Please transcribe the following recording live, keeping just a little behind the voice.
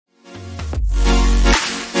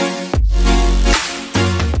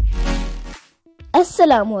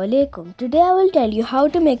Assalamu alaikum. Today I will tell you how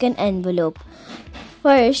to make an envelope.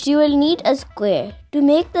 First, you will need a square. To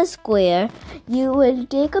make the square, you will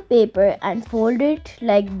take a paper and fold it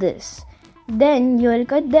like this. Then you will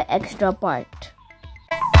cut the extra part.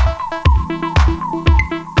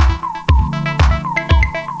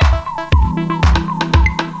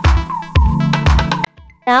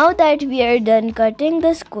 Now that we are done cutting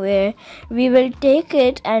the square, we will take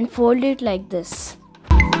it and fold it like this.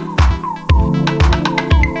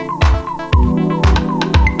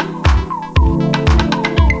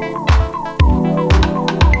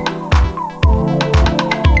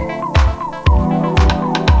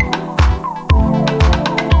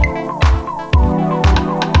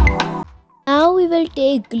 Now we will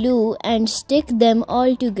take glue and stick them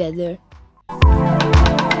all together.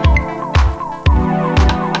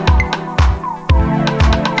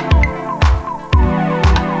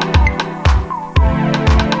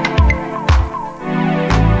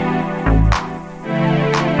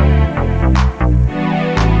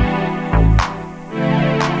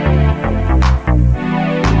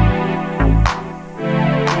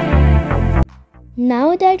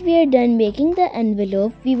 Now that we are done making the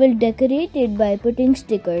envelope, we will decorate it by putting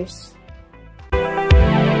stickers.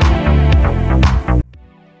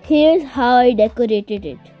 Here's how I decorated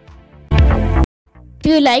it. If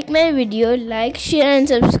you like my video, like, share and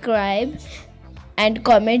subscribe and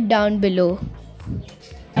comment down below.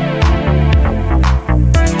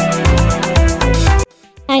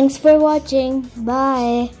 Thanks for watching.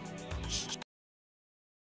 Bye.